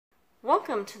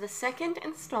Welcome to the second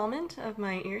installment of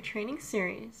my ear training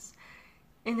series.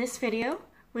 In this video,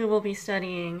 we will be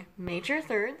studying major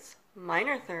thirds,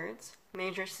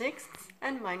 major sixths,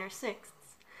 and minor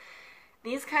sixths.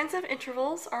 These kinds of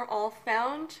intervals are all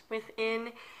found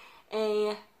within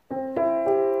a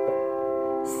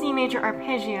C major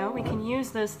arpeggio. We can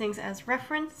use those things as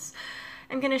reference.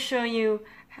 I'm going to show you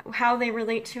how they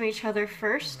relate to each other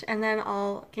first, and then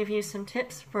I'll give you some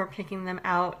tips for picking them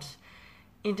out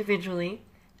individually.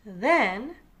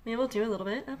 Then we will do a little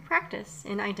bit of practice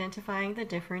in identifying the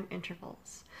different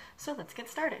intervals. So let's get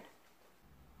started.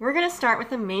 We're going to start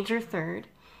with a major third,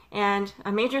 and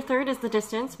a major third is the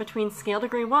distance between scale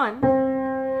degree 1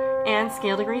 and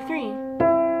scale degree 3.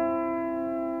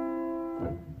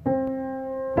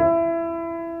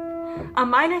 A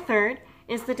minor third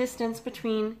is the distance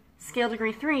between scale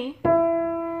degree 3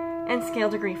 and scale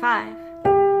degree 5.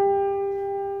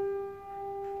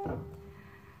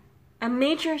 A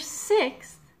major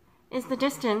sixth is the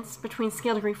distance between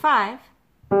scale degree 5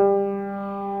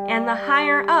 and the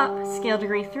higher up scale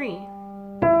degree 3.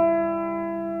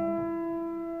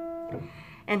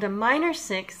 And a minor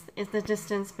sixth is the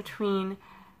distance between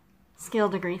scale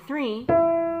degree 3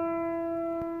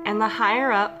 and the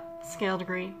higher up scale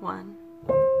degree 1.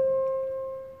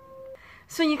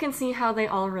 So you can see how they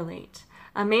all relate.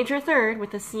 A major third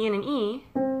with a C and an E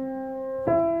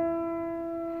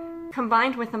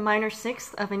combined with a minor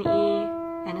sixth of an E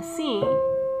and a C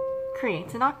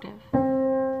creates an octave.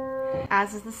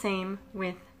 As is the same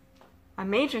with a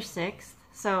major sixth,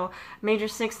 so major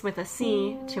sixth with a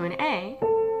C to an A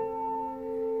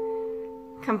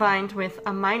combined with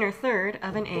a minor third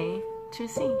of an A to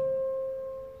C.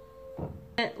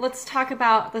 Let's talk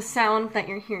about the sound that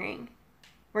you're hearing.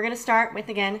 We're going to start with,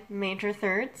 again, major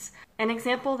thirds. An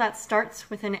example that starts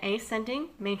with an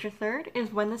ascending major third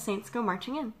is When the Saints Go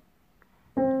Marching In.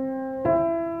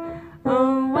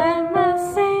 Oh, when the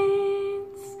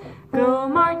saints go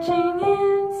marching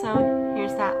in. So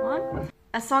here's that one.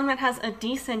 A song that has a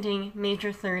descending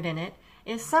major third in it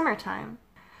is Summertime.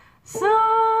 Summertime.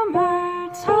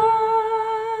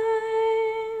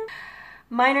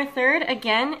 Minor third,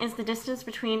 again, is the distance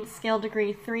between scale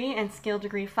degree 3 and scale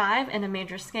degree 5 in a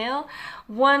major scale.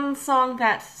 One song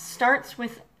that starts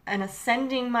with an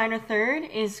ascending minor third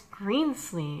is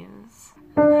Greensleeves.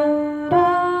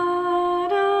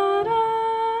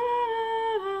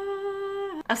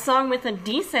 A song with a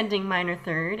descending minor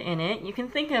third in it, you can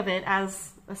think of it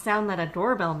as a sound that a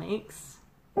doorbell makes.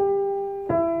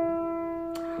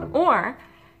 Or,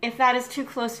 if that is too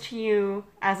close to you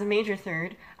as a major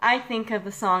third, I think of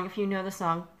the song, if you know the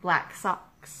song, Black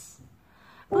Socks.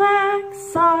 Black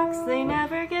socks, they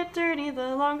never get dirty.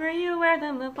 The longer you wear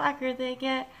them, the blacker they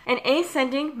get. An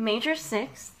ascending major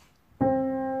sixth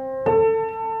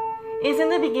is in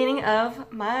the beginning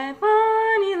of My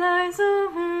Bonnie Lies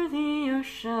Over the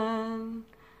Ocean.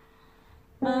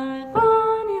 My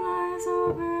Bonnie lies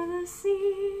over the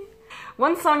sea.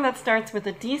 One song that starts with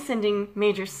a descending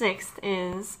major sixth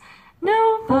is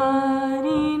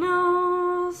Nobody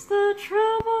Knows the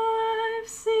Trouble I've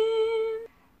Seen.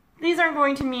 These aren't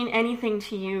going to mean anything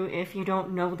to you if you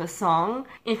don't know the song.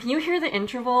 If you hear the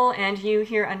interval and you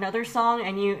hear another song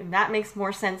and that makes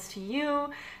more sense to you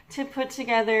to put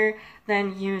together,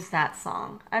 then use that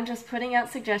song. I'm just putting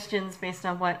out suggestions based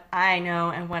on what I know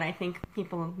and what I think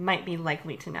people might be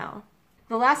likely to know.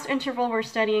 The last interval we're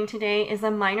studying today is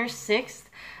a minor sixth.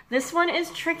 This one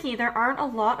is tricky. There aren't a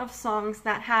lot of songs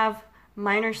that have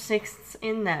minor sixths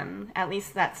in them, at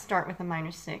least that start with a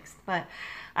minor sixth. But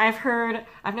I've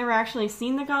never actually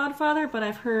seen The Godfather, but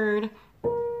I've heard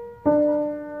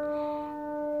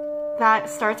that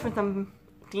starts with a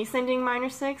descending minor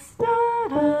sixth. I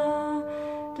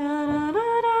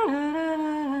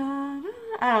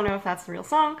don't know if that's the real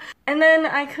song. And then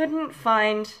I couldn't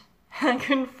find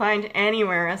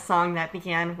anywhere a song that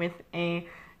began with an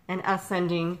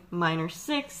ascending minor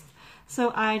sixth,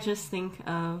 so I just think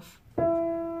of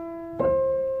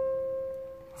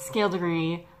scale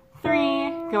degree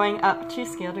 3 going up to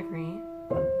scale degree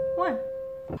 1.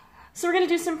 So we're going to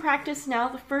do some practice now.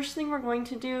 The first thing we're going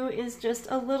to do is just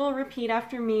a little repeat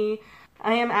after me.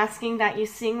 I am asking that you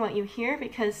sing what you hear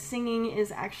because singing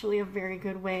is actually a very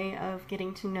good way of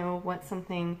getting to know what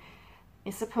something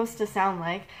is supposed to sound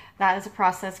like. That is a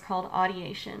process called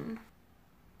audiation.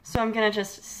 So I'm going to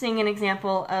just sing an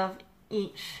example of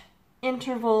each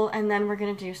interval, and then we're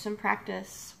going to do some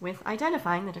practice with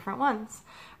identifying the different ones.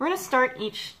 We're going to start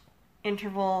each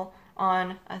interval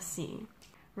on a C.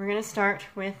 We're going to start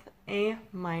with a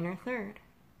minor third.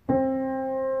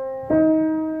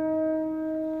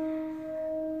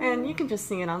 And you can just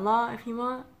sing it on La if you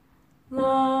want.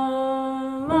 La.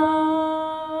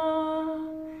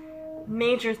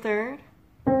 major third.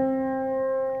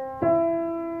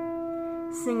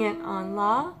 Sing it on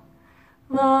la,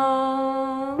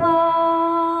 la,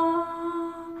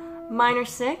 la. Minor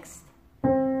sixth.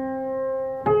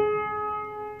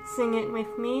 Sing it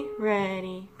with me.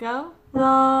 Ready, go.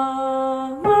 La,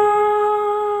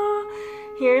 la.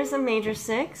 Here's a major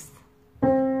sixth.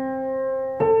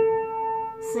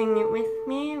 Sing it with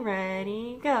me.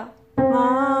 Ready, go.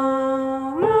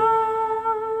 La, la.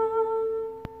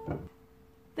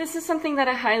 This is something that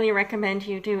I highly recommend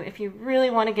you do if you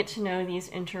really want to get to know these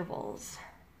intervals.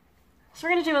 So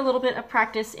we're going to do a little bit of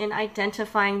practice in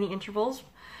identifying the intervals.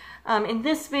 In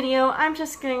this video, I'm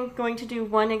just going to do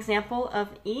one example of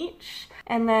each,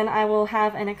 and then I will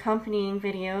have an accompanying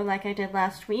video like I did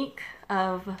last week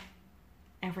of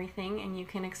everything, and you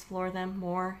can explore them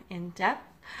more in depth.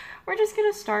 We're just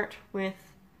going to start with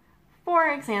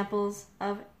 4 examples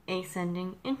of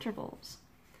ascending intervals.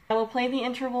 I will play the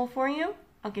interval for you.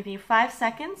 I'll give you 5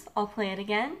 seconds, I'll play it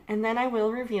again, and then I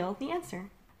will reveal the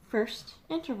answer. First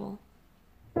interval.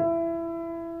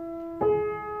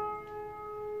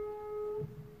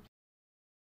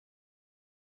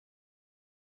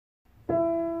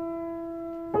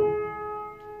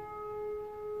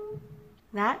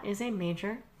 That is a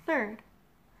major third.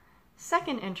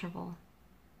 Second interval.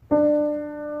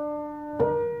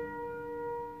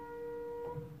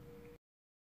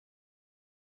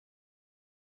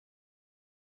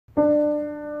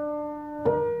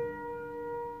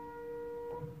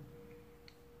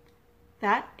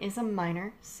 That is a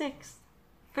minor sixth.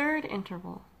 Third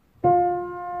interval.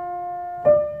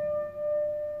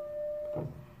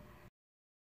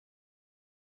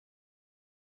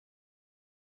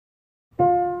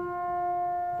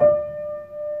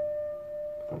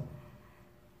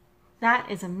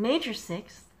 That is a major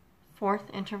sixth. Fourth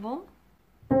interval.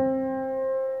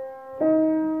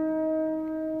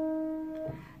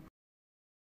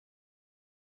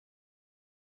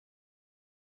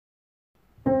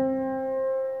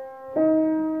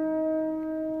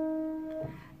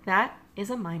 That is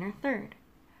a minor third.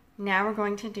 Now we're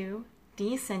going to do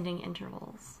descending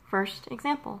intervals. First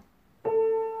example.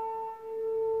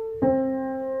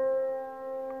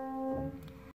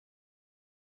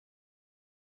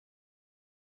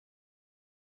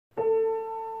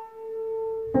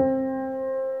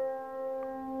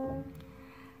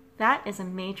 That is a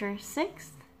major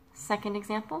sixth. Second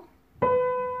example.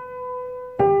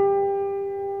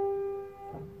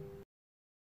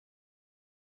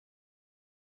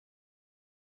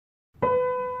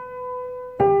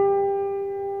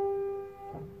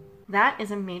 That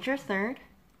is a major third.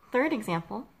 Third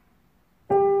example.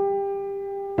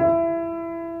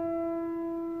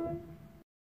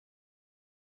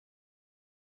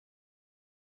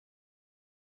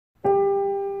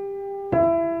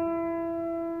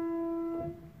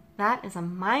 That is a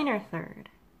minor third.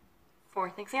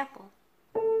 Fourth example.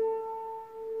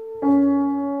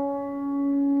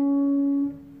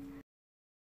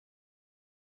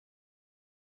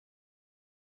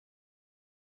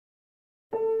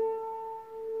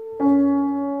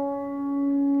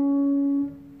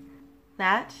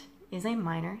 That is a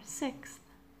minor sixth.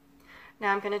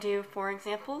 Now I'm going to do 4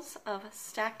 examples of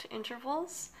stacked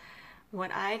intervals.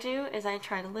 What I do is I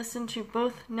try to listen to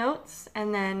both notes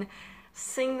and then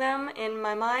sing them in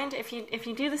my mind. If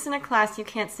you do this in a class, you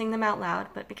can't sing them out loud,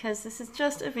 but because this is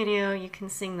just a video, you can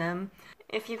sing them.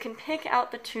 If you can pick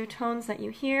out the 2 tones that you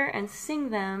hear and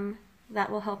sing them, that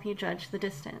will help you judge the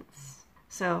distance.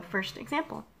 So, first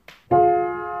example.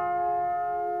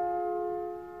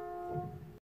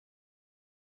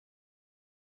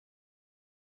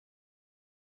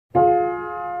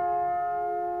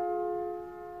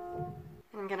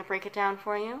 I'm going to break it down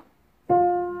for you.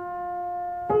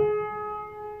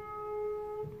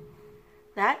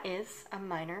 That is a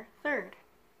minor third.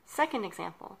 Second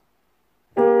example.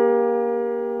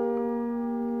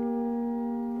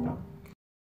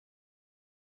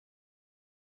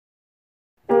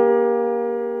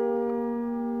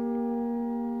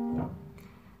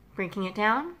 Breaking it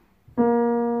down.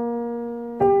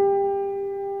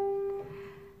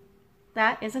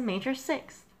 That is a major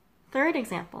sixth. Third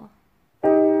example.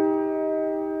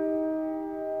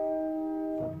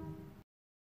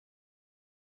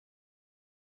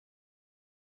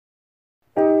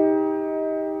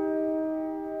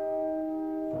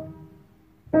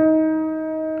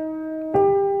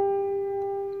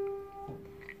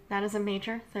 That is a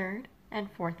major third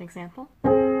and fourth example.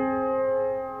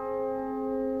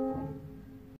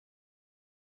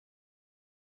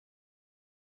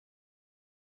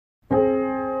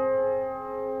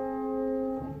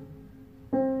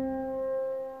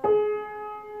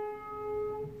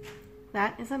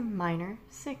 that is a minor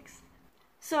sixth.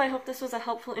 So I hope this was a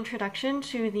helpful introduction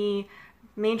to the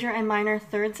major and minor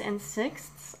thirds and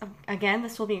sixths. Again,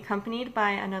 this will be accompanied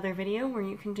by another video where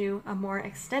you can do a more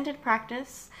extended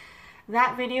practice.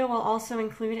 That video will also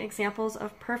include examples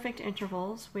of perfect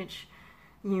intervals, which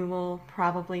you will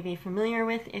probably be familiar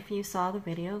with if you saw the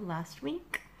video last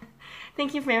week.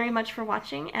 Thank you very much for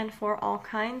watching, and for all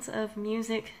kinds of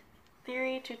music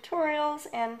theory tutorials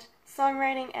and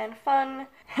songwriting and fun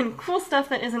and cool stuff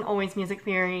that isn't always music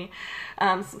theory,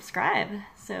 subscribe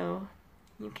so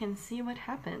you can see what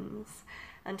happens.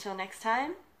 Until next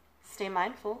time, stay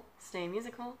mindful, stay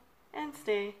musical, and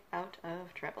stay out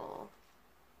of trouble.